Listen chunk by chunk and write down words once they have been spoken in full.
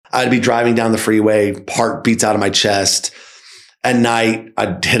I'd be driving down the freeway, heart beats out of my chest. At night,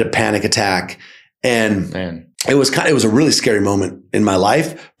 I'd hit a panic attack. And it was a really scary moment in my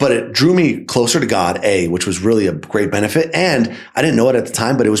life, but it drew me closer to God, which was really a great benefit. And I didn't know it at the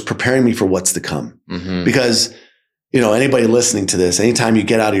time, but it was preparing me for what's to come. Because, anybody listening to this, anytime you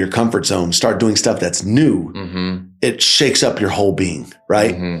get out of your comfort zone, start doing stuff that's new, it shakes up your whole being,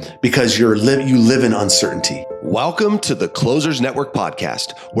 right? Because you live in uncertainty. Welcome to the Closers Network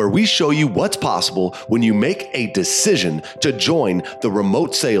podcast, where we show you what's possible when you make a decision to join the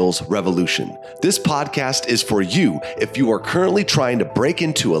remote sales revolution. This podcast is for you if you are currently trying to break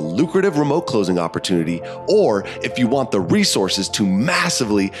into a lucrative remote closing opportunity, or if you want the resources to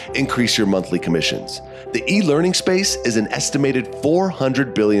massively increase your monthly commissions. The e-learning space is an estimated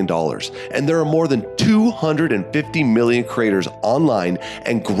 $400 billion, and there are more than 250 million creators online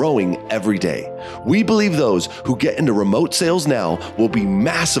and growing every day. We believe those who get into remote sales now will be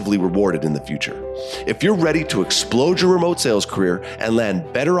massively rewarded in the future. If you're ready to explode your remote sales career and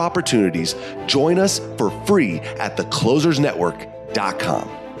land better opportunities, join us for free at theclosersnetwork.com.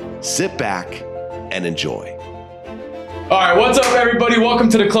 Sit back and enjoy. All right, what's up, everybody? Welcome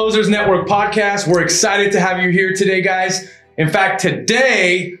to the Closers Network podcast. We're excited to have you here today, guys. In fact,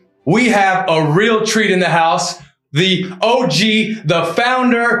 today we have a real treat in the house. The OG, the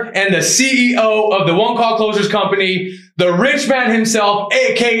founder, and the CEO of the One Call Closers Company, the rich man himself,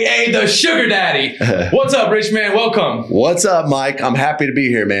 aka the Sugar Daddy. What's up, rich man? Welcome. What's up, Mike? I'm happy to be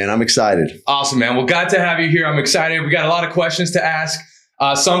here, man. I'm excited. Awesome, man. Well, glad to have you here. I'm excited. We got a lot of questions to ask.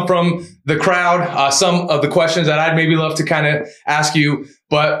 Some from the crowd, some of the questions that I'd maybe love to kind of ask you.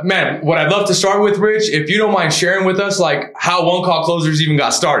 But man, what I'd love to start with, Rich, if you don't mind sharing with us, like how One Call Closers even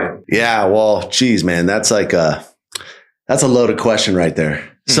got started. Yeah, well, geez, man, that's a loaded question right there.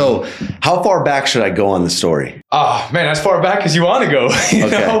 So how far back should I go on the story? Oh man, as far back as you want to go. You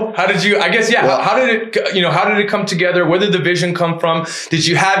know, how did you, I guess, yeah. Well, how did it come together? Where did the vision come from? Did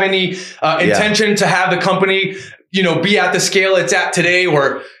you have any intention to have the company, be at the scale it's at today?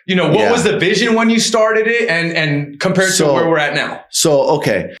 Or, what was the vision when you started it and compared to where we're at now? So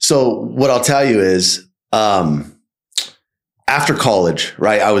what I'll tell you is, after college,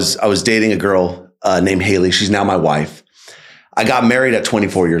 right, I was dating a girl named Haley. She's now my wife. I got married at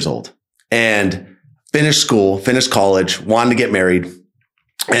 24 years old and finished school, finished college, wanted to get married.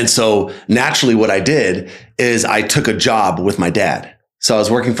 And so naturally what I did is I took a job with my dad. So I was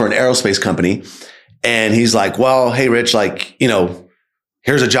working for an aerospace company and he's like, well, hey, Rich,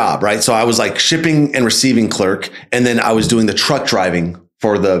 here's a job, right? So I was like shipping and receiving clerk. And then I was doing the truck driving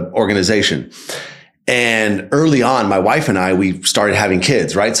for the organization. And early on, my wife and I, we started having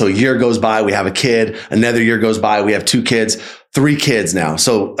kids, right? So a year goes by, we have a kid. Another year goes by, we have 2 kids, 3 kids now.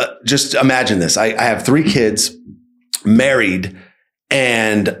 So just imagine this. I have 3 kids, married,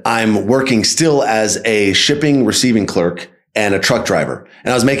 and I'm working still as a shipping, receiving clerk and a truck driver.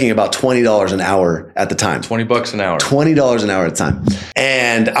 And I was making about $20 an hour at the time. $20 an hour. $20 an hour at the time.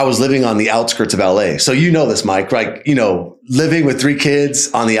 And I was living on the outskirts of LA. So you know this, Mike, right? Living with 3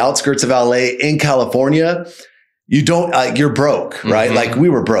 kids on the outskirts of LA in California, you're broke, right? Like we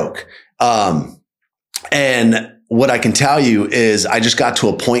were broke. And what I can tell you is I just got to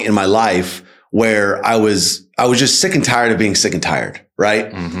a point in my life where I was just sick and tired of being sick and tired.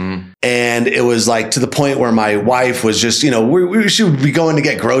 Right. And it was like to the point where my wife was just, we should be going to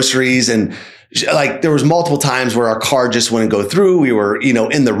get groceries. And like there was multiple times where our card just wouldn't go through. We were,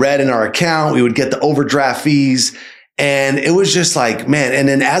 in the red in our account. We would get the overdraft fees. And it was just like, man. And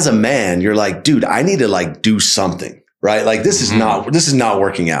then as a man, you're like, dude, I need to do something. Right. Like this is not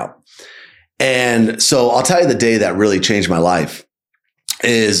working out. And so I'll tell you the day that really changed my life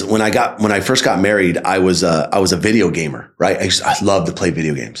is when I first got married, I was a video gamer, right? I loved to play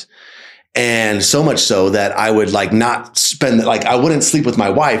video games. And so much so that I would not spend, I wouldn't sleep with my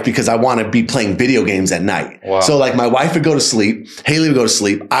wife because I want to be playing video games at night. Wow. So my wife would go to sleep, Haley would go to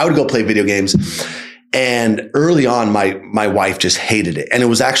sleep, I would go play video games. And early on, my wife just hated it. And it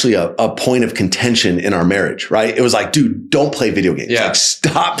was actually a point of contention in our marriage, right? It was like, dude, don't play video games. Yeah.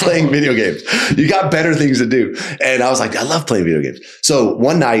 Stop playing video games. You got better things to do. And I was like, I love playing video games. So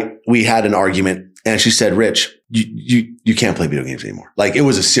one night we had an argument and she said, Rich, you can't play video games anymore. It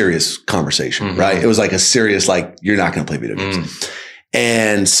was a serious conversation, right? It was a serious, you're not going to play video games.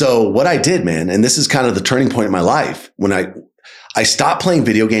 And so what I did, man, and this is kind of the turning point in my life when I stopped playing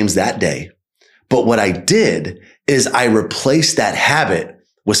video games that day. But what I did is I replaced that habit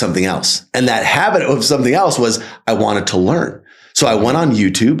with something else. And that habit of something else was I wanted to learn. So I went on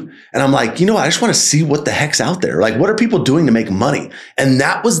YouTube and I'm like, I just want to see what the heck's out there. What are people doing to make money? And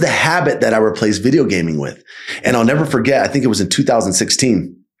that was the habit that I replaced video gaming with. And I'll never forget, I think it was in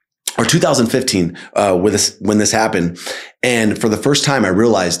 2016. or 2015, when this happened. And for the first time I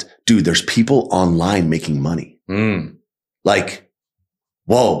realized, dude, there's people online making money. Like,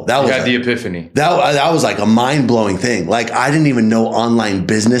 whoa, that was the epiphany. That was like a mind blowing thing. Like, I didn't even know online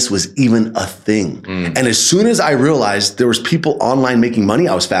business was even a thing. And as soon as I realized there was people online making money,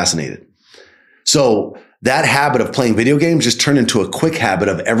 I was fascinated. So that habit of playing video games just turned into a quick habit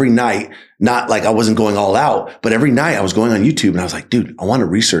of every night, not like I wasn't going all out, but every night I was going on YouTube and I was like, dude, I want to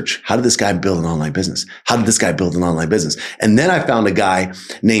research. How did this guy build an online business? How did this guy build an online business? And then I found a guy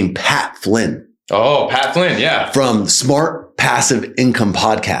named Pat Flynn. Oh, Pat Flynn. Yeah. From Smart Passive Income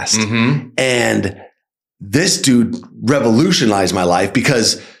Podcast. And this dude revolutionized my life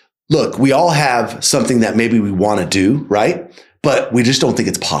because look, we all have something that maybe we want to do, right? But we just don't think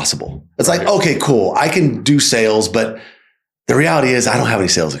it's possible. It's like, okay, cool. I can do sales, but the reality is I don't have any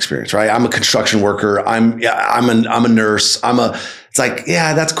sales experience, right? I'm a construction worker. I'm a nurse. It's like,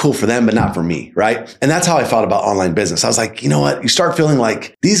 yeah, that's cool for them, but not for me, right? And that's how I thought about online business. I was like, you know what? You start feeling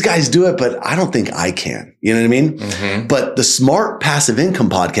like these guys do it, but I don't think I can. You know what I mean? But the Smart Passive Income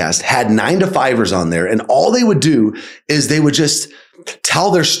Podcast had 9-to-5ers on there, and all they would do is they would just tell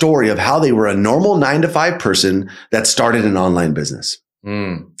their story of how they were a normal 9-to-5 person that started an online business.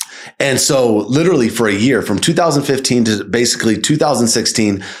 And so literally for a year, from 2015 to basically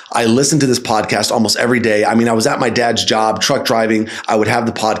 2016, I listened to this podcast almost every day. I mean, I was at my dad's job, truck driving. I would have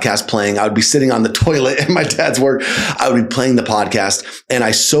the podcast playing. I would be sitting on the toilet at my dad's work. I would be playing the podcast, and I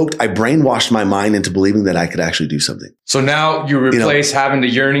brainwashed my mind into believing that I could actually do something. So now you replace having the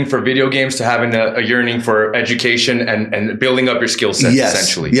yearning for video games to having a yearning for education and building up your skill set,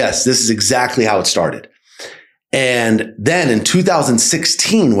 essentially. Yes, this is exactly how it started. And then in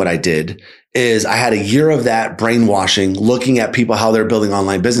 2016, what I did is I had a year of that brainwashing, looking at people, how they're building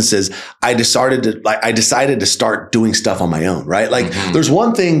online businesses. I decided to start doing stuff on my own, right? Like there's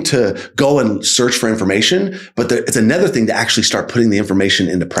one thing to go and search for information, but it's another thing to actually start putting the information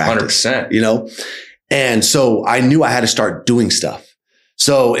into practice, 100%. you know? And so I knew I had to start doing stuff.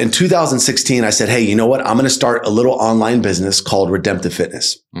 So in 2016, I said, hey, you know what? I'm going to start a little online business called Redemptive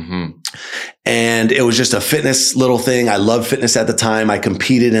Fitness. And it was just a fitness little thing. I loved fitness at the time. I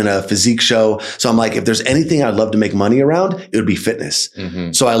competed in a physique show. So I'm like, if there's anything I'd love to make money around, it would be fitness.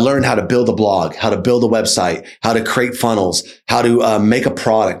 So I learned how to build a blog, how to build a website, how to create funnels, how to make a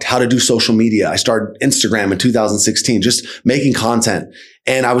product, how to do social media. I started Instagram in 2016, just making content.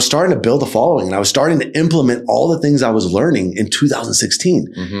 And I was starting to build a following, and I was starting to implement all the things I was learning in 2016.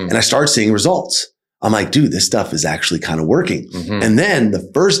 And I started seeing results. I'm like, dude, this stuff is actually kind of working. And then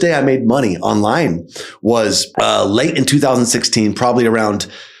the first day I made money online was late in 2016, probably around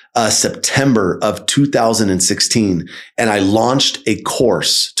September of 2016. And I launched a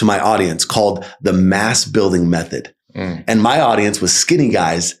course to my audience called the Mass Building Method. And my audience was skinny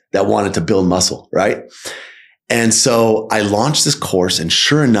guys that wanted to build muscle, right? And so I launched this course, and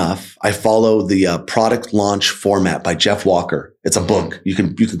sure enough, I follow the product launch format by Jeff Walker. It's a book. You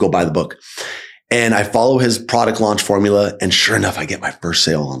can go buy the book. And I follow his product launch formula, and sure enough, I get my first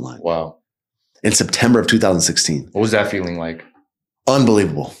sale online. Wow. In September of 2016. What was that feeling like?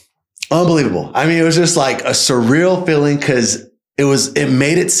 Unbelievable. I mean, it was just like a surreal feeling because it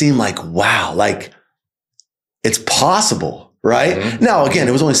made it seem like, wow, like it's possible, right? Now, again,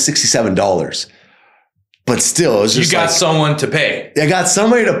 it was only $67. But still, it was just you got someone to pay. I got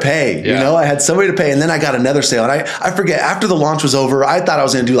somebody to pay. You know, I had somebody to pay. And then I got another sale. And I forget, after the launch was over, I thought I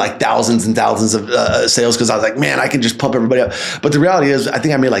was going to do like thousands and thousands of sales because I was like, man, I can just pump everybody up. But the reality is, I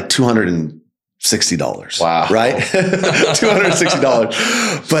think I made like $260. Wow. Right?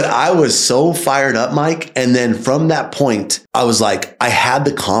 $260. But I was so fired up, Mike. And then from that point, I was like, I had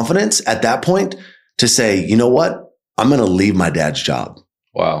the confidence at that point to say, you know what? I'm going to leave my dad's job.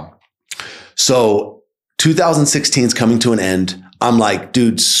 Wow. So 2016 is coming to an end. I'm like,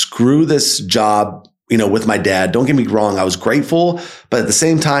 dude, screw this job, with my dad. Don't get me wrong. I was grateful, but at the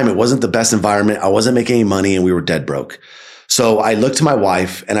same time, it wasn't the best environment. I wasn't making any money, and we were dead broke. So I looked to my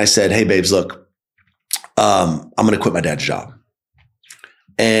wife and I said, hey, babes, look, I'm going to quit my dad's job.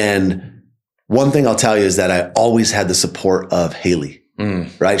 And one thing I'll tell you is that I always had the support of Haley.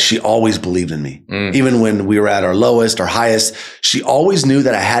 Right? She always believed in me. Even when we were at our lowest or highest, she always knew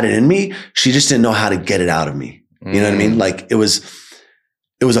that I had it in me. She just didn't know how to get it out of me. You know what I mean? Like it was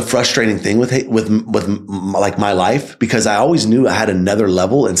a frustrating thing with like my life, because I always knew I had another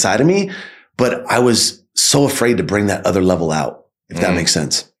level inside of me, but I was so afraid to bring that other level out, if that makes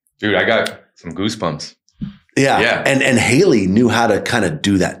sense. Dude, I got some goosebumps. Yeah. And Haley knew how to kind of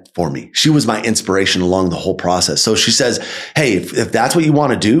do that for me. She was my inspiration along the whole process. So she says, hey, if that's what you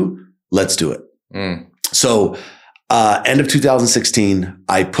want to do, let's do it. So End of 2016,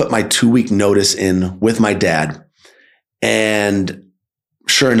 I put my 2-week notice in with my dad. And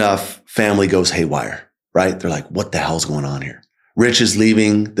sure enough, family goes haywire, right? They're like, what the hell's going on here? Rich is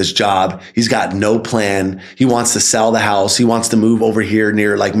leaving this job. He's got no plan. He wants to sell the house. He wants to move over here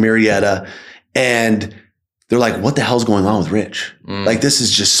near like Marietta. And they're like, what the hell's going on with Rich? Like, this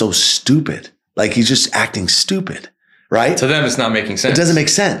is just so stupid. Like, he's just acting stupid, right? To them, it's not making sense. It doesn't make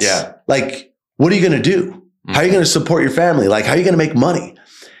sense. Yeah. Like, what are you going to do? How are you going to support your family? Like, how are you going to make money?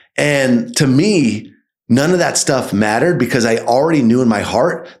 And to me, none of that stuff mattered because I already knew in my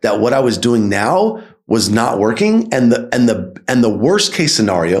heart that what I was doing now was not working. And the worst case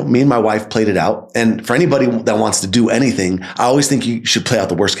scenario, me and my wife played it out. And for anybody that wants to do anything, I always think you should play out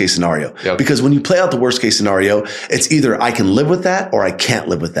the worst case scenario. Yep. Because when you play out the worst case scenario, it's either I can live with that or I can't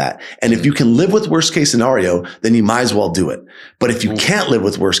live with that. And if you can live with worst case scenario, then you might as well do it. But if you can't live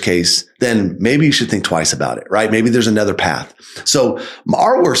with worst case, then maybe you should think twice about it, right? Maybe there's another path. So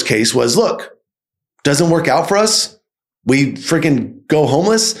our worst case was, look, doesn't work out for us. We freaking go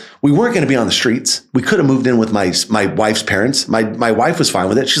homeless. We weren't going to be on the streets. We could have moved in with my wife's parents. My wife was fine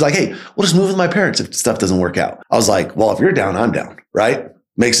with it. She's like, hey, we'll just move with my parents if stuff doesn't work out. I was like, well, if you're down, I'm down, right?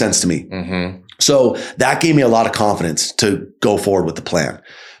 Makes sense to me. Mm-hmm. So that gave me a lot of confidence to go forward with the plan.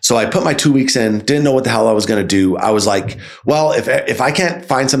 So I put my 2 weeks in, didn't know what the hell I was going to do. I was like, well, if I can't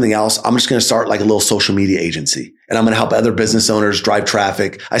find something else, I'm just going to start like a little social media agency and I'm going to help other business owners drive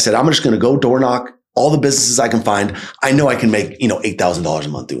traffic. I said, I'm just going to go door knock all the businesses I can find. I know I can make, $8,000 a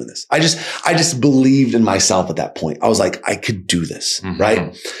month doing this. I just believed in myself at that point. I was like, I could do this. Mm-hmm.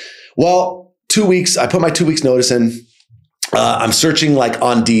 Right. Well, 2 weeks, I put my 2 weeks notice in. I'm searching like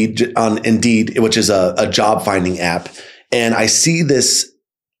on Indeed, which is a job finding app. And I see this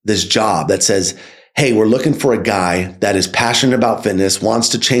job that says, hey, we're looking for a guy that is passionate about fitness, wants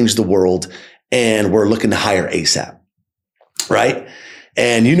to change the world. And we're looking to hire ASAP. Right.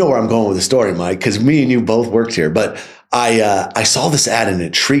 And you know where I'm going with the story, Mike, because me and you both worked here. But I saw this ad and it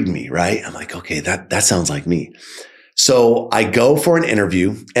intrigued me, right? I'm like, okay, that sounds like me. So I go for an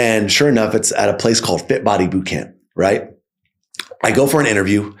interview, and sure enough, it's at a place called Fit Body Boot Camp, right? I go for an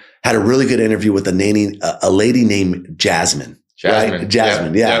interview, had a really good interview with a lady named Jasmine. Right?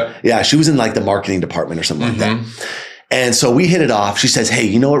 Jasmine. Yep. Yeah. She was in like the marketing department or something like that. And so we hit it off. She says, hey,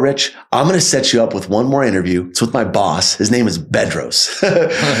 you know what, Rich? I'm going to set you up with one more interview. It's with my boss. His name is Bedros.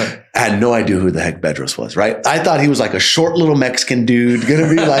 I had no idea who the heck Bedros was, right? I thought he was like a short little Mexican dude, going to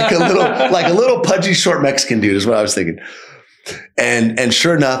be like a little pudgy short Mexican dude is what I was thinking. And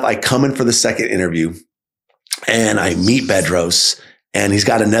sure enough, I come in for the second interview and I meet Bedros. And he's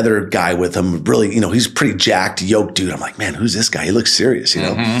got another guy with him. Really, he's pretty jacked, yoked dude. I'm like, man, who's this guy? He looks serious,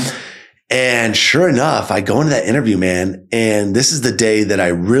 Mm-hmm. And sure enough, I go into that interview, man. And this is the day that I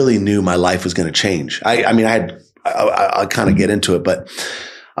really knew my life was going to change. I'll kind of get into it, but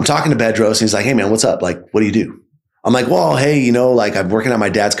I'm talking to Bedros and he's like, hey man, what's up? Like, what do you do? I'm like, well, hey, like I'm working at my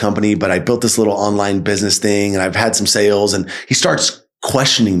dad's company, but I built this little online business thing and I've had some sales. And he starts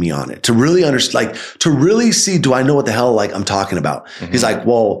questioning me on it to really understand, like to really see, do I know what the hell like I'm talking about? Mm-hmm. He's like,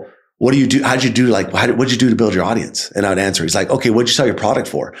 well, what do you do? How'd you do? Like, what'd you do to build your audience? And I would answer. He's like, okay, what'd you sell your product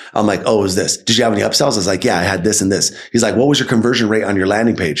for? I'm like, oh, it was this. Did you have any upsells? I was like, yeah, I had this and this. He's like, what was your conversion rate on your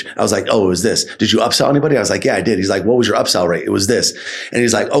landing page? I was like, oh, it was this. Did you upsell anybody? I was like, yeah, I did. He's like, what was your upsell rate? It was this. And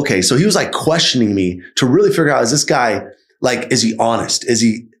he's like, okay. So he was like questioning me to really figure out, is this guy, like, is he honest? Is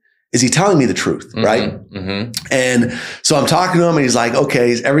he telling me the truth? Mm-hmm, right. Mm-hmm. And so I'm talking to him and he's like,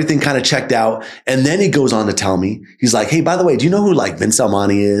 okay, everything kind of checked out. And then he goes on to tell me, he's like, hey, by the way, do you know who like Vince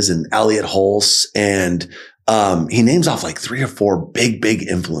Almani is and Elliot Hulse? And, he names off like 3 or 4 big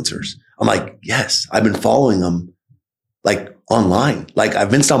influencers. I'm like, yes, I've been following them like online. Like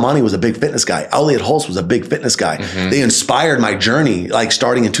Vince Almani was a big fitness guy. Elliot Hulse was a big fitness guy. Mm-hmm. They inspired my journey. Like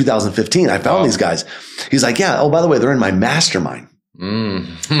starting in 2015, I found these guys. He's like, yeah. Oh, by the way, they're in my mastermind.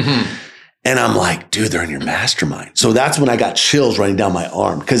 Mm-hmm. And I'm like, dude, they're in your mastermind. So that's when I got chills running down my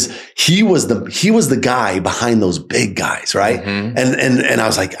arm because he was the guy behind those big guys, right? Mm-hmm. And I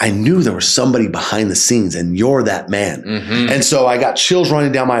was like, I knew there was somebody behind the scenes, and you're that man. Mm-hmm. And so I got chills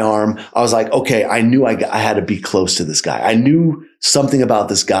running down my arm. I was like, okay, I knew I had to be close to this guy. I knew something about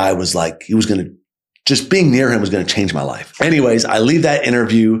this guy was like he was going to just being near him was going to change my life. Anyways, I leave that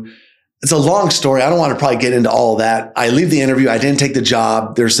interview. It's a long story. I don't want to probably get into all of that. I leave the interview. I didn't take the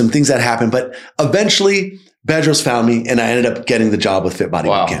job. There's some things that happened, but eventually Bedros found me and I ended up getting the job with Fit Body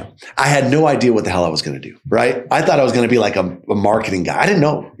Boot Camp. I had no idea what the hell I was going to do, right? I thought I was going to be like a marketing guy. I didn't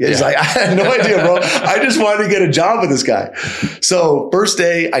know. It's like, I had no idea, bro. I just wanted to get a job with this guy. So first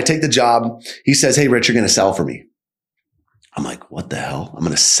day I take the job. He says, hey, Rich, you're going to sell for me. I'm like, what the hell? I'm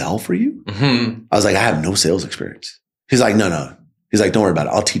going to sell for you? Mm-hmm. I was like, I have no sales experience. He's like, no. He's like, don't worry about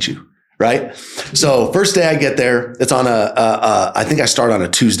it. I'll teach you. Right. So first day I get there, it's on I think I start on a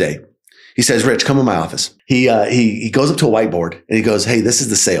Tuesday. He says, Rich, come in my office. He goes up to a whiteboard and he goes, hey, this is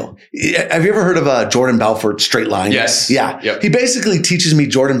the sale. Have you ever heard of Jordan Belfort's straight line? Yes. Yeah. Yep. He basically teaches me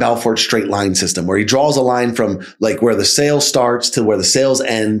Jordan Belfort's straight line system where he draws a line from like where the sale starts to where the sales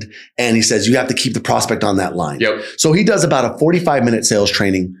end. And he says, you have to keep the prospect on that line. Yep. So he does about a 45-minute sales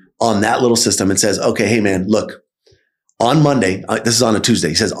training on that little system and says, okay, hey man, look, on Monday, this is on a Tuesday.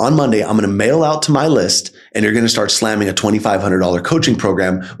 He says, on Monday, I'm going to mail out to my list and you're going to start slamming a $2,500 coaching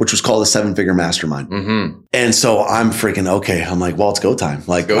program, which was called a 7-figure mastermind. Mm-hmm. And so I'm freaking, okay. I'm like, well, it's go time.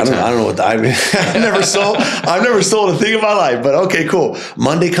 Like, I don't know what I've never sold a thing in my life, but okay, cool.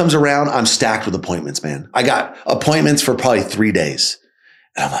 Monday comes around. I'm stacked with appointments, man. I got appointments for probably 3 days.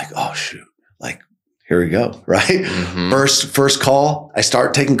 And I'm like, oh shoot, like, here we go. Right. Mm-hmm. First call. I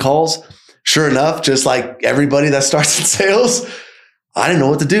start taking calls. Sure enough, just like everybody that starts in sales, I didn't know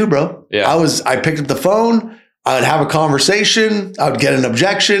what to do, bro. Yeah. I picked up the phone. I would have a conversation. I would get an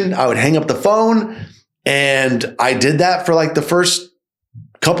objection. I would hang up the phone. And I did that for like the first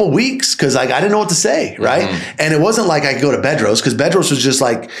couple weeks because like I didn't know what to say. Right. Mm-hmm. And it wasn't like I could go to Bedros because Bedros was just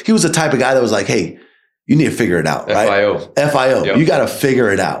like, he was the type of guy that was like, hey, you need to figure it out. Right? FIO. Yep. You got to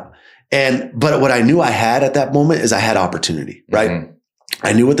figure it out. But what I knew I had at that moment is I had opportunity. Right. Mm-hmm.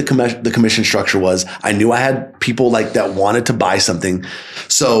 I knew what the commission structure was. I knew I had people like that wanted to buy something.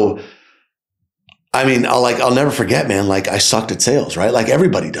 So, I mean, I'll never forget, man, like I sucked at sales, right? Like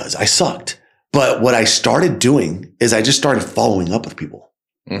everybody does. I sucked. But what I started doing is I just started following up with people.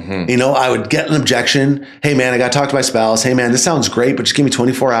 Mm-hmm. You know, I would get an objection. Hey man, I got to talk to my spouse. Hey man, this sounds great, but just give me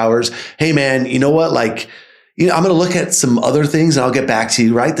 24 hours. Hey man, you know what? Like, you know, I'm going to look at some other things and I'll get back to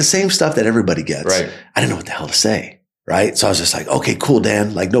you, right? The same stuff that everybody gets. Right. I didn't know what the hell to say. Right. So I was just like, okay, cool,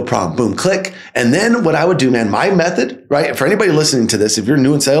 Dan, like no problem. Boom, click. And then what I would do, man, my method, right? For anybody listening to this, if you're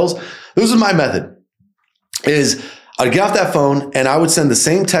new in sales, this is my method is I'd get off that phone and I would send the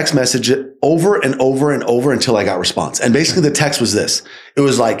same text message over and over and over until I got response. And basically the text was this. It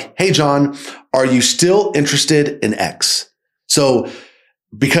was like, hey, John, are you still interested in X? So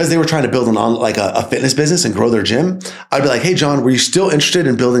because they were trying to build a fitness business and grow their gym, I'd be like, hey, John, were you still interested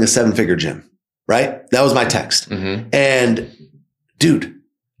in building a 7-figure gym? Right? That was my text. Mm-hmm. And dude,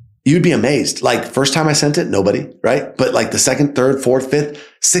 you'd be amazed. Like first time I sent it, nobody, right? But like the second, third, fourth, fifth,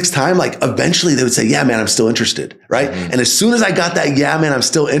 sixth time, like eventually they would say, yeah, man, I'm still interested. Right. Mm-hmm. And as soon as I got that, yeah, man, I'm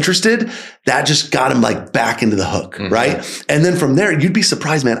still interested, that just got him like back into the hook. Mm-hmm. Right. And then from there, you'd be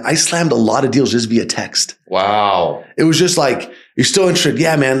surprised, man. I slammed a lot of deals just via text. Wow. It was just like, you're still interested?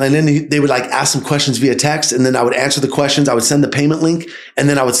 Yeah, man. And then they would like ask some questions via text and then I would answer the questions. I would send the payment link and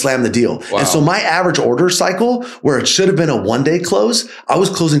then I would slam the deal. Wow. And so my average order cycle where it should have been a 1-day close, I was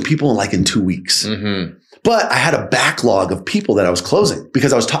closing people in 2 weeks. Mm-hmm. But I had a backlog of people that I was closing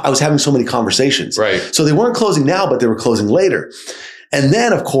because I was having so many conversations. Right. So they weren't closing now, but they were closing later. And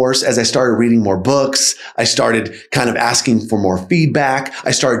then, of course, as I started reading more books, I started kind of asking for more feedback.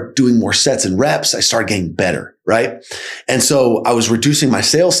 I started doing more sets and reps. I started getting better, right? And so I was reducing my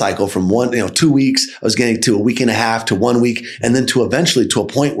sales cycle from 2 weeks. I was getting to a week and a half to 1 week, and then to eventually to a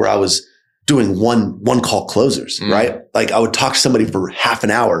point where I was doing one call closers, right? Like I would talk to somebody for half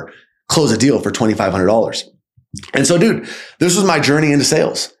an hour, close a deal for $2,500. And so, dude, this was my journey into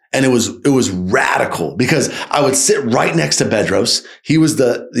sales. And it was radical because I would sit right next to Bedros. He was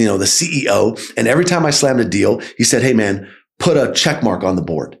the CEO. And every time I slammed a deal, he said, hey man, put a check mark on the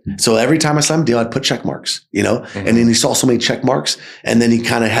board. So every time I slammed a deal, I'd put check marks, Mm-hmm. And then he saw so many check marks and then he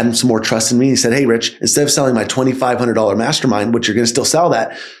kind of had some more trust in me. He said, hey, Rich, instead of selling my $2,500 mastermind, which you're going to still sell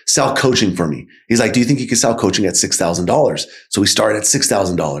that, sell coaching for me. He's like, do you think you can sell coaching at $6,000? So we started at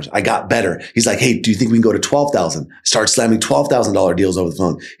 $6,000. I got better. He's like, hey, do you think we can go to $12,000? Start slamming $12,000 deals over the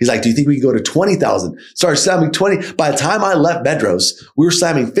phone. He's like, do you think we can go to $20,000? Start slamming 20. By the time I left Bedros, we were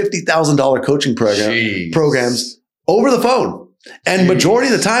slamming $50,000 coaching programs over the phone. And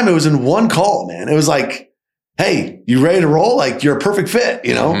majority of the time it was in one call, man. It was like, hey, you ready to roll? Like you're a perfect fit,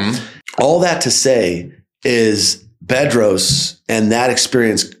 Mm-hmm. All that to say is Bedros and that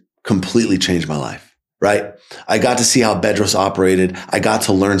experience completely changed my life, right? I got to see how Bedros operated. I got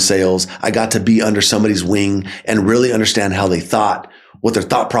to learn sales. I got to be under somebody's wing and really understand how they thought, what their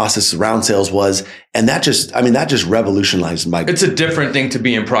thought process around sales was. And that just revolutionized my. It's a different thing to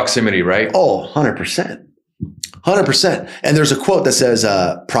be in proximity, right? Oh, 100%. 100%. And there's a quote that says,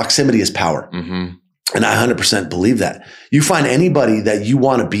 proximity is power. Mm-hmm. And I 100% believe that. You find anybody that you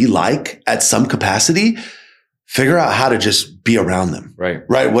want to be like at some capacity, figure out how to just be around them. Right.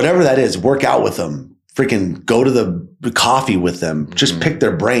 Right. Whatever that is, work out with them, freaking go to the coffee with them, just pick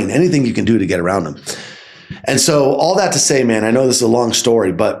their brain, anything you can do to get around them. And so all that to say, man, I know this is a long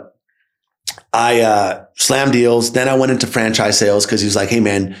story, but I slammed deals. Then I went into franchise sales because he was like, hey,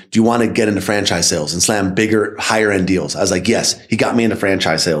 man, do you want to get into franchise sales and slam bigger, higher end deals? I was like, yes. He got me into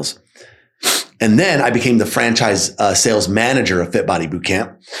franchise sales. And then I became the franchise sales manager of Fit Body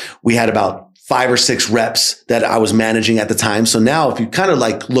Bootcamp. We had about 5 or 6 reps that I was managing at the time. So now if you kind of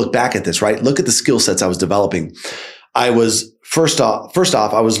like look back at this, right, look at the skill sets I was developing. I was first off,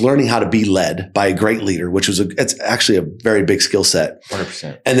 I was learning how to be led by a great leader, which was it's actually a very big skill set.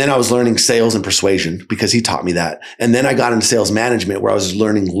 100%. And then I was learning sales and persuasion because he taught me that. And then I got into sales management where I was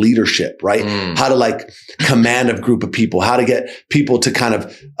learning leadership, right? How to like command a group of people, how to get people to kind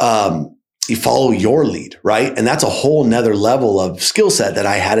of, you follow your lead, right? And that's a whole nother level of skill set that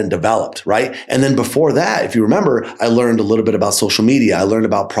I hadn't developed, right? And then before that, if you remember, I learned a little bit about social media. I learned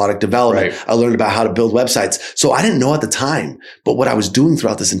about product development. Right. I learned about how to build websites. So I didn't know at the time, but what I was doing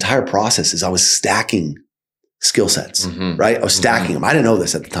throughout this entire process is I was stacking skill sets, right? I was stacking them. I didn't know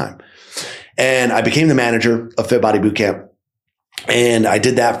this at the time. And I became the manager of Fit Body Bootcamp. And I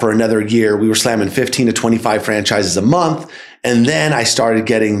did that for another year. We were slamming 15 to 25 franchises a month. And then I started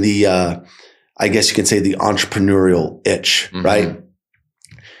getting the, I guess you can say the entrepreneurial itch, right?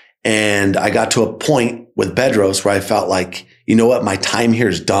 And I got to a point with Bedros where I felt like, you know what, my time here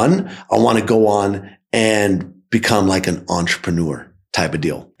is done. I want to go on and become like an entrepreneur type of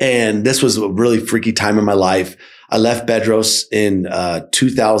deal. And this was a really freaky time in my life. I left Bedros in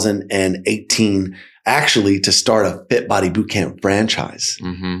 2018, actually to start a Fit Body Bootcamp franchise.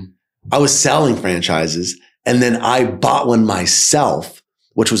 I was selling franchises. And then I bought one myself,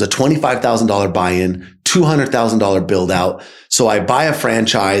 which was a $25,000 buy-in, $200,000 build out. So I buy a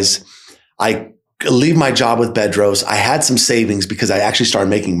franchise. I leave my job with Bedros. I had some savings because I actually started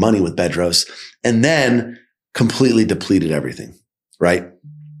making money with Bedros, and then completely depleted everything, right?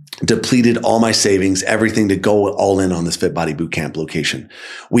 Depleted all my savings, everything to go all in on this Fit Body Bootcamp location.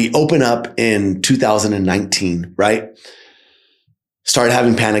 We open up in 2019, right? Started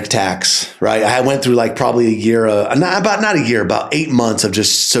having panic attacks, right? I went through like probably a year, about 8 months of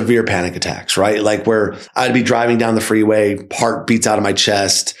just severe panic attacks, right? Like where I'd be driving down the freeway, heart beats out of my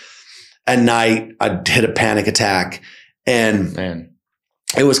chest. At night, I'd hit a panic attack. And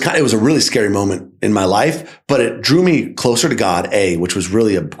it was a really scary moment in my life, but it drew me closer to God, which was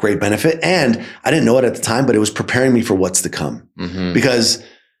really a great benefit. And I didn't know it at the time, but it was preparing me for what's to come. Because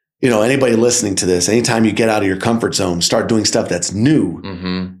you know, anybody listening to this, anytime you get out of your comfort zone, start doing stuff that's new,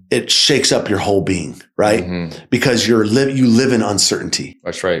 it shakes up your whole being, right? Because you live in uncertainty.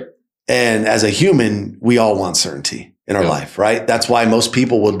 That's right. And as a human, we all want certainty in our life, right? That's why most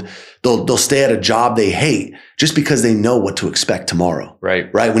people they'll stay at a job they hate just because they know what to expect tomorrow.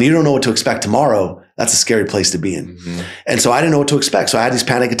 Right. When you don't know what to expect tomorrow, that's a scary place to be in. And so I didn't know what to expect. So I had these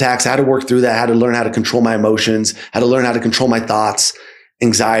panic attacks. I had to work through that. I had to learn how to control my emotions, had to learn how to control my thoughts,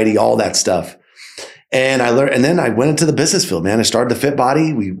 anxiety, all that stuff. And I learned, and then I went into the business field, man. I started the Fit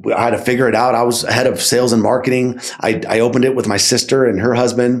Body. I had to figure it out. I was head of sales and marketing. I opened it with my sister and her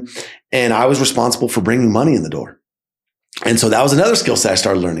husband, and I was responsible for bringing money in the door. And so that was another skill set I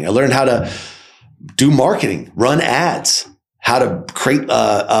started learning. I learned how to do marketing, run ads, how to create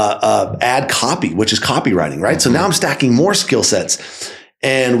ad copy, which is copywriting, right? So now I'm stacking more skill sets.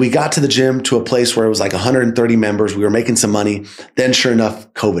 And we got to the gym to a place where it was like 130 members. We were making some money. Then sure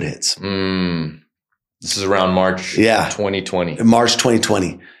enough, COVID hits. This is around March 2020. March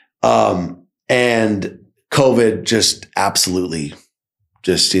 2020. And COVID just absolutely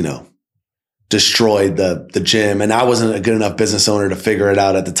destroyed the gym. And I wasn't a good enough business owner to figure it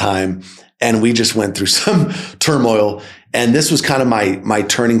out at the time. And we just went through some turmoil. And this was kind of my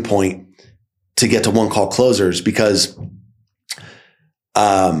turning point to get to One Call Closers, because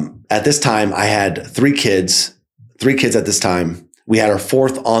at this time I had 3 kids at this time. We had our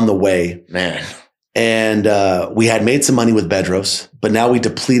 4th on the way, man. And, we had made some money with Bedros, but now we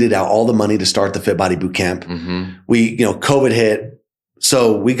depleted out all the money to start the Fit Body Bootcamp. COVID hit.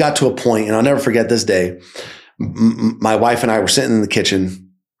 So we got to a point, and I'll never forget this day. My wife and I were sitting in the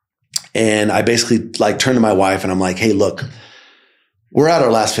kitchen, and I basically turned to my wife and I'm like, hey, look, we're at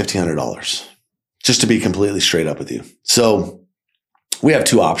our last $1,500, just to be completely straight up with you. So we have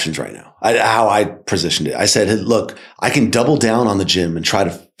 2 options right now. How I positioned it. I said, hey, look, I can double down on the gym and try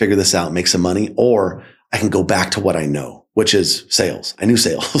to figure this out, make some money, or I can go back to what I know, which is sales. I knew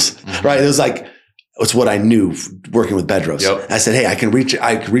sales, right? It was it's what I knew working with Bedros. I said, hey, I can reach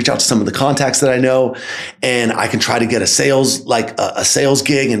out to some of the contacts that I know, and I can try to get a sales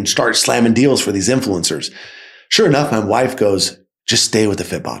gig and start slamming deals for these influencers. Sure enough, my wife goes, just stay with the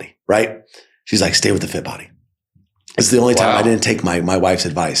Fit Body, right? She's like, stay with the fit body. It's the only time I didn't take my wife's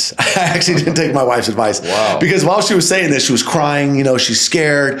advice. I actually didn't take my wife's advice. Wow. Because while she was saying this, she was crying. You know, she's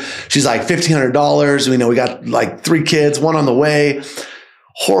scared. She's like, $1,500. You know, we got like 3 kids, 1 on the way.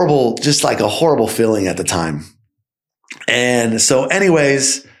 Horrible, just like a horrible feeling at the time. And so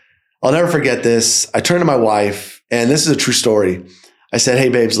anyways, I'll never forget this. I turned to my wife, and this is a true story. I said, hey,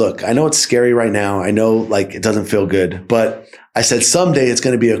 babes, look, I know it's scary right now. I know like it doesn't feel good, but I said, someday it's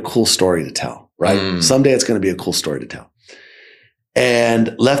going to be a cool story to tell. Right? Someday it's going to be a cool story to tell.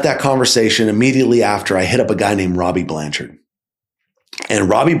 And left that conversation immediately after. I hit up a guy named Robbie Blanchard. And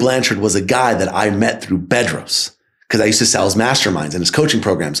Robbie Blanchard was a guy that I met through Bedros because I used to sell his masterminds and his coaching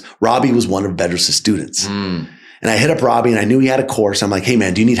programs. Robbie was one of Bedros' students. And I hit up Robbie and I knew he had a course. I'm like, hey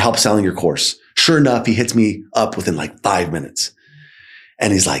man, do you need help selling your course? Sure enough, he hits me up within like 5 minutes.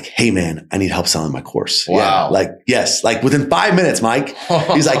 And he's like, hey man, I need help selling my course. Wow. Yeah, like, yes, like within 5 minutes, Mike.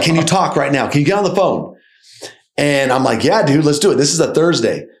 He's like, can you talk right now? Can you get on the phone? And I'm like, yeah, dude, let's do it. This is a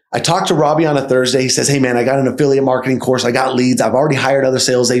Thursday. I talked to Robbie on a Thursday. He says, hey man, I got an affiliate marketing course. I got leads. I've already hired other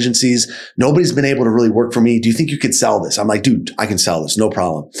sales agencies. Nobody's been able to really work for me. Do you think you could sell this? I'm like, dude, I can sell this. No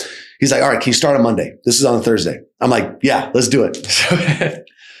problem. He's like, all right, can you start on Monday? This is on a Thursday. I'm like, yeah, let's do it.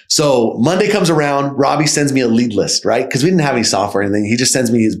 So Monday comes around, Robbie sends me a lead list, right? Because we didn't have any software or anything. He just sends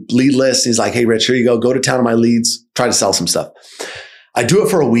me his lead list. He's like, hey, Rich, here you go to town on my leads, try to sell some stuff. I do it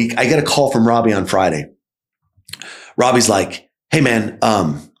for a week. I get a call from Robbie on Friday. Robbie's like, hey man,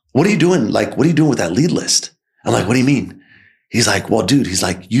 what are you doing? Like, what are you doing with that lead list? I'm like, what do you mean? He's like, well, dude, he's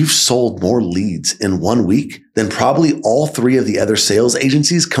like, you've sold more leads in 1 week than probably all 3 of the other sales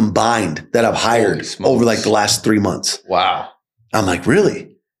agencies combined that I've hired over like the last 3 months. Wow. I'm like, really?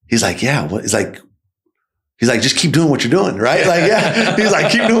 He's like, yeah. What? He's like, just keep doing what you're doing, right? Like, yeah. He's like,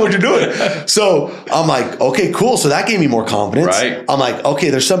 keep doing what you're doing. So I'm like, okay, cool. So that gave me more confidence. Right. I'm like, okay,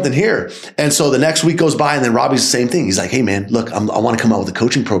 there's something here. And so the next week goes by, and then Robbie's the same thing. He's like, hey man, look, I want to come out with a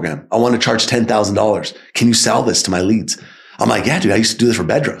coaching program. I want to charge $10,000. Can you sell this to my leads? I'm like, yeah, dude, I used to do this for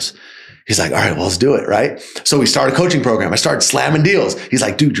Bedros. He's like, all right, well, let's do it, right? So we started a coaching program. I started slamming deals. He's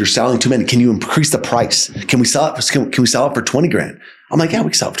like, dude, you're selling too many. Can you increase the price? Can we sell it? Can we sell it for 20 grand? I'm like, yeah, we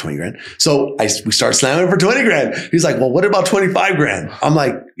can sell it for 20 grand. So we start slamming it for 20 grand. He's like, well, what about 25 grand? I'm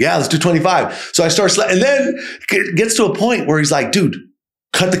like, yeah, let's do 25. So I start and then it gets to a point where he's like, dude,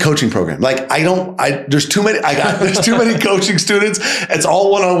 cut the coaching program. Like, there's too many coaching students. It's all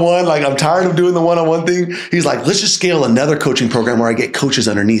one-on-one. Like, I'm tired of doing the one-on-one thing. He's like, let's just scale another coaching program where I get coaches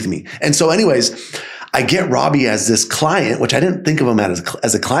underneath me. And so anyways, I get Robbie as this client, which I didn't think of him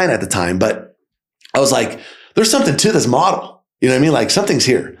as a client at the time, but I was like, there's something to this model. You know what I mean? Like, something's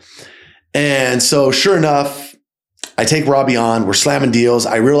here. And so sure enough, I take Robbie on, we're slamming deals.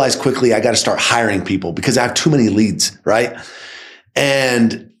 I realize quickly I got to start hiring people because I have too many leads, right?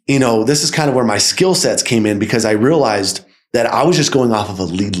 And, you know, this is kind of where my skill sets came in because I realized that I was just going off of a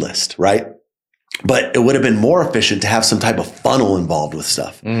lead list, right? But it would have been more efficient to have some type of funnel involved with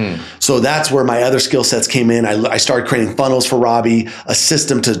stuff. So that's where my other skill sets came in. I started creating funnels for Robbie, a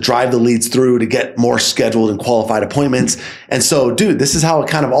system to drive the leads through to get more scheduled and qualified appointments. And so, dude, this is how it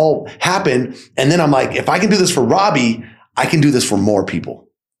kind of all happened. And then I'm like, if I can do this for Robbie, I can do this for more people,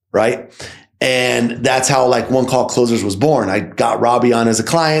 right? And that's how like One Call Closers was born. I got Robbie on as a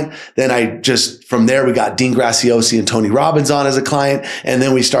client. Then from there, we got Dean Graciosi and Tony Robbins on as a client. And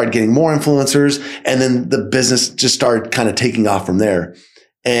then we started getting more influencers. And then the business just started kind of taking off from there.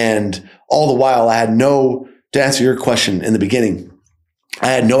 And all the while to answer your question in the beginning, I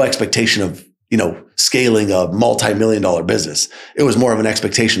had no expectation of, you know, scaling a multi-million-dollar business. It was more of an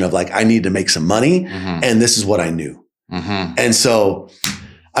expectation of like, I need to make some money. And this is what I knew. And so,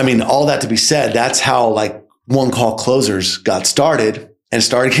 I mean, all that to be said, that's how like One Call Closers got started and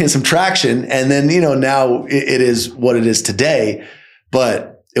started getting some traction. And then, you know, now it is what it is today,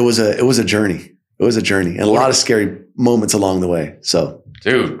 but it was a journey. It was a journey and a lot of scary moments along the way. So,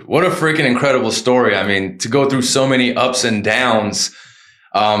 dude, what a freaking incredible story. I mean, to go through so many ups and downs,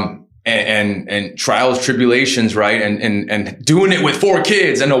 and trials, tribulations, right? And doing it with 4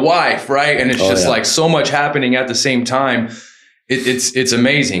 kids and a wife, right? And it's just like so much happening at the same time. It's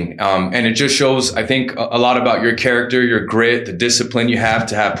amazing. And it just shows, I think, a lot about your character, your grit, the discipline you have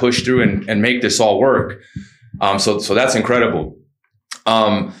to have pushed through and make this all work. So that's incredible.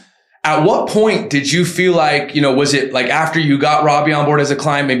 At what point did you feel like, you know, was it like after you got Robbie on board as a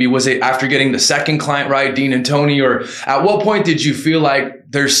client? Maybe was it after getting the second client, right? Dean and Tony, or at what point did you feel like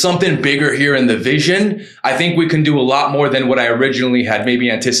there's something bigger here in the vision? I think we can do a lot more than what I originally had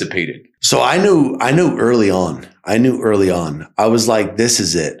maybe anticipated. So I knew early on. I was like, this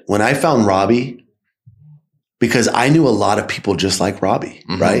is it. When I found Robbie, because I knew a lot of people just like Robbie,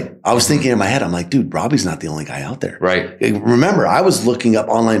 right? I was thinking in my head, I'm like, dude, Robbie's not the only guy out there. Right. Remember, I was looking up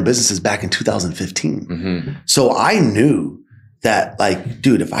online businesses back in 2015. So I knew that, like,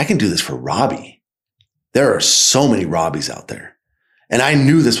 dude, if I can do this for Robbie, there are so many Robbies out there. And I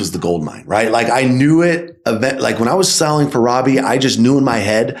knew this was the gold mine, right? Like I knew it. Like when I was selling for Robbie, I just knew in my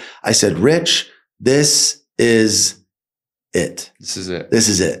head, I said, Rich, this is it. This is it. This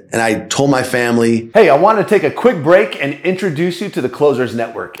is it. And I told my family, hey, I want to take a quick break and introduce you to the Closers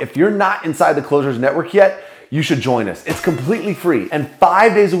Network. If you're not inside the Closers Network yet, you should join us. It's completely free. And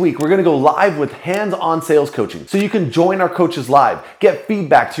 5 days a week, we're gonna go live with hands-on sales coaching. So you can join our coaches live, get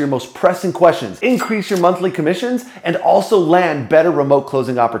feedback to your most pressing questions, increase your monthly commissions, and also land better remote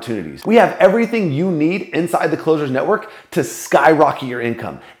closing opportunities. We have everything you need inside the Closers Network to skyrocket your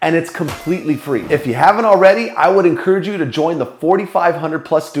income. And it's completely free. If you haven't already, I would encourage you to join the 4,500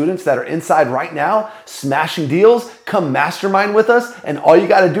 plus students that are inside right now, smashing deals. Come mastermind with us. And all you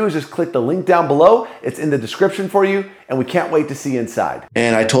gotta do is just click the link down below. It's in the description for you, and we can't wait to see you inside.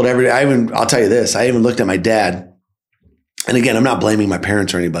 And I told I'll tell you this, I even looked at my dad, and again, I'm not blaming my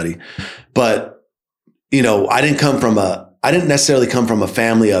parents or anybody, but you know, I didn't necessarily come from a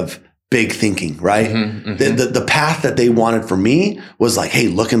family of big thinking, right? The path that they wanted for me was like, hey,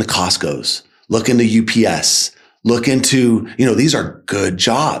 look into Costco's, look into UPS, look into, you know, these are good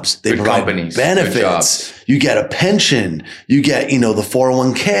jobs. They provide companies, benefits. You get a pension, you get, you know, the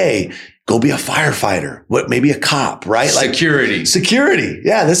 401k. Go be a firefighter, maybe a cop, right? Security.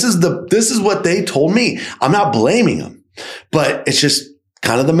 Yeah, this is what they told me. I'm not blaming them, but it's just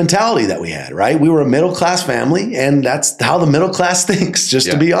kind of the mentality that we had, right? We were a middle-class family, and that's how the middle class thinks, just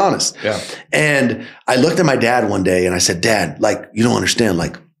to be honest. Yeah. And I looked at my dad one day and I said, Dad, like, you don't understand,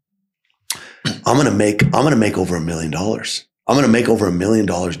 like, I'm going to make over $1 million. I'm going to make over $1 million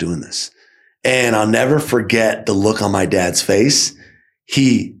doing this. And I'll never forget the look on my dad's face.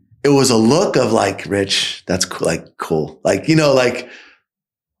 It was a look of like, Rich, that's cool. Like, you know, like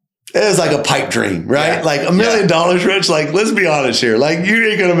it was like a pipe dream, right? Yeah. Like $1 million, Rich, like, let's be honest here. Like you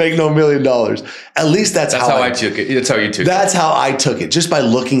ain't going to make no $1 million. At least that's how I took it. That's how you took it. That's how I took it, just by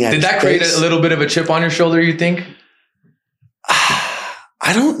looking at it. Did that create a little bit of a chip on your shoulder, you think?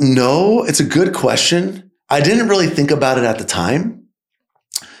 I don't know. It's a good question. I didn't really think about it at the time.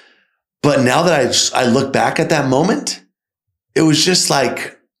 But now that I look back at that moment, it was just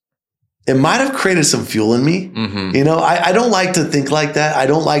like, it might have created some fuel in me. You know, I don't like to think like that. I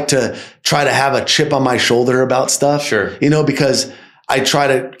don't like to try to have a chip on my shoulder about stuff. Sure. You know, because I try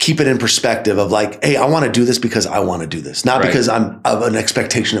to keep it in perspective of like, hey, I want to do this because I want to do this, not because I'm of an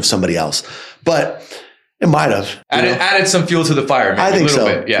expectation of somebody else. But it might have added some fuel to the fire. Maybe, I think a little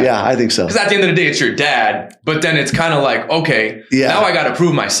so. Bit, yeah, I think so. Because at the end of the day, it's your dad. But then it's kind of like, okay, now I got to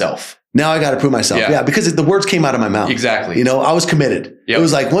prove myself. Now I got to prove myself. Yeah. Because the words came out of my mouth. Exactly. You know, I was committed. It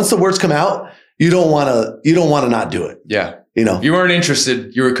was like, once the words come out, you don't want to not do it. Yeah. You know, you weren't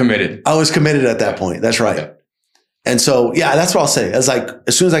interested. You were committed. I was committed at that point. That's right. Yeah. And so, yeah, that's what I'll say. It's like,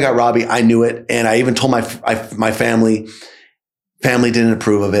 as soon as I got Robbie, I knew it. And I even told my family didn't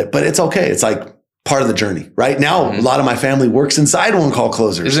approve of it, but it's okay. It's like part of the journey, right? Now, a lot of my family works inside One Call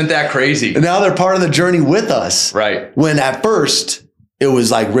Closers. Isn't that crazy? And now they're part of the journey with us. Right. When at first it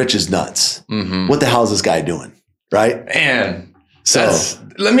was like, Rich is nuts. What the hell is this guy doing? Right. And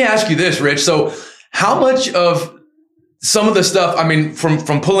let me ask you this, Rich. So how much of some of the stuff, I mean,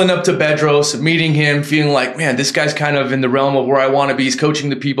 from pulling up to Bedros, meeting him, feeling like, man, this guy's kind of in the realm of where I want to be. He's coaching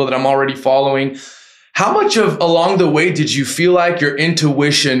the people that I'm already following. How much of along the way did you feel like your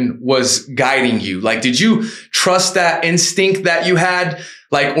intuition was guiding you? Like, did you trust that instinct that you had?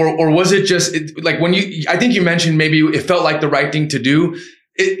 Like, or was it just like when I think you mentioned maybe it felt like the right thing to do.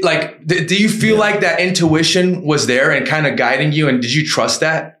 Do you feel like that intuition was there and kind of guiding you? And did you trust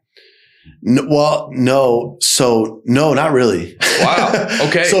that? No. So no, not really. Wow.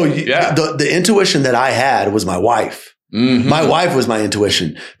 Okay. So the intuition that I had was my wife. My wife was my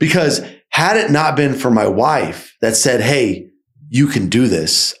intuition, because had it not been for my wife that said, hey, you can do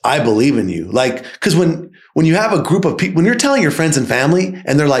this, I believe in you. Like, because when you have a group of people, when you're telling your friends and family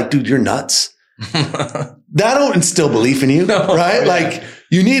and they're like, dude, you're nuts. That don't instill belief in you, right? Yeah. Like,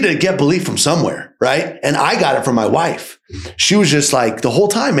 you need to get belief from somewhere, right? And I got it from my wife. She was just like, the whole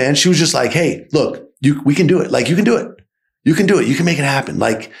time, man, she was just like, hey, look, we can do it. Like, you can do it. You can do it. You can make it happen.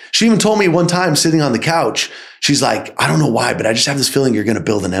 Like, she even told me one time sitting on the couch, she's like, I don't know why, but I just have this feeling you're going to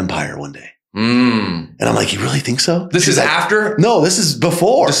build an empire one day. And I'm like, you really think so? This is like, after? No, this is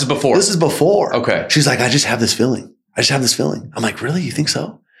before. This is before. Okay. She's like, I just have this feeling. I'm like, really? You think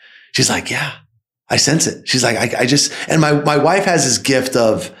so? She's like, yeah, I sense it. She's like, I just, and my wife has this gift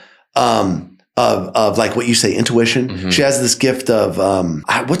of, of like what you say, intuition. Mm-hmm. She has this gift of,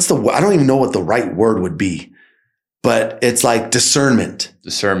 I don't even know what the right word would be, but it's like discernment.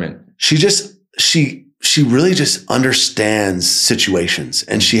 She really just understands situations,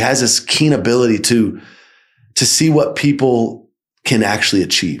 and she has this keen ability to see what people can actually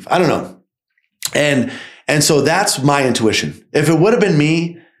achieve. I don't know. And so that's my intuition. If it would have been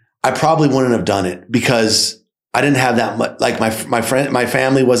me, I probably wouldn't have done it because I didn't have that much. Like my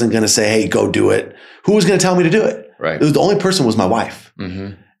family wasn't going to say, "Hey, go do it." Who was going to tell me to do it? Right. It was the only person was my wife.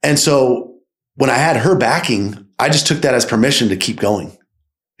 Mm-hmm. And so when I had her backing, I just took that as permission to keep going.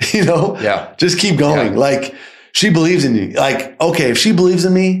 Yeah. Just keep going. Yeah. Like, she believes in you. Like, okay, if she believes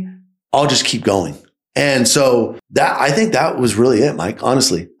in me, I'll just keep going. And so I think that was really it, Mike.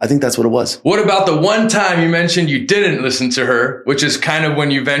 Honestly, I think that's what it was. What about the one time you mentioned you didn't listen to her, which is kind of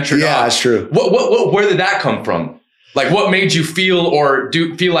when you ventured off? Yeah, that's true. Where did that come from? Like, what made you feel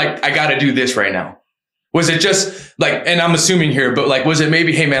like I got to do this right now? Was it just like, and I'm assuming here, but like, was it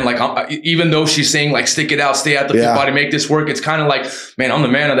maybe, hey man, like, even though she's saying like, stick it out, stay out the fit body, make this work. It's kind of like, man, I'm the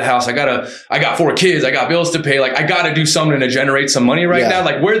man of the house. I got 4 kids. I got bills to pay. Like, I got to do something to generate some money right now.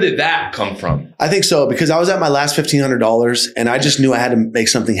 Like, where did that come from? I think so, because I was at my last $1,500 and I just knew I had to make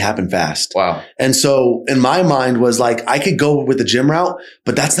something happen fast. Wow. And so in my mind was like, I could go with the gym route,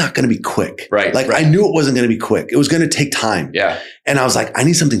 but that's not going to be quick. Right. Like, I knew it wasn't going to be quick. It was going to take time. Yeah. And I was like, I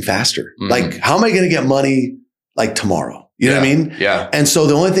need something faster. Mm-hmm. Like, how am I going to get money like tomorrow? You know what I mean? Yeah. And so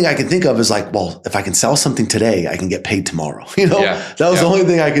the only thing I could think of is like, well, if I can sell something today, I can get paid tomorrow. That was the only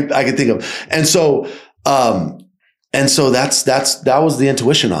thing I could think of. And so that was the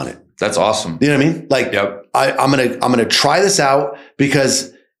intuition on it. That's awesome. You know what I mean? Like, I'm gonna try this out,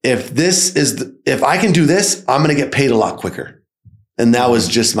 because if I can do this, I'm gonna get paid a lot quicker. And that was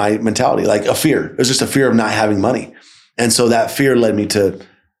just my mentality, like a fear. It was just a fear of not having money. And so that fear led me to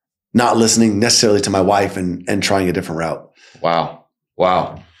not listening necessarily to my wife and trying a different route. Wow.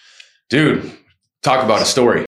 Dude, talk about a story.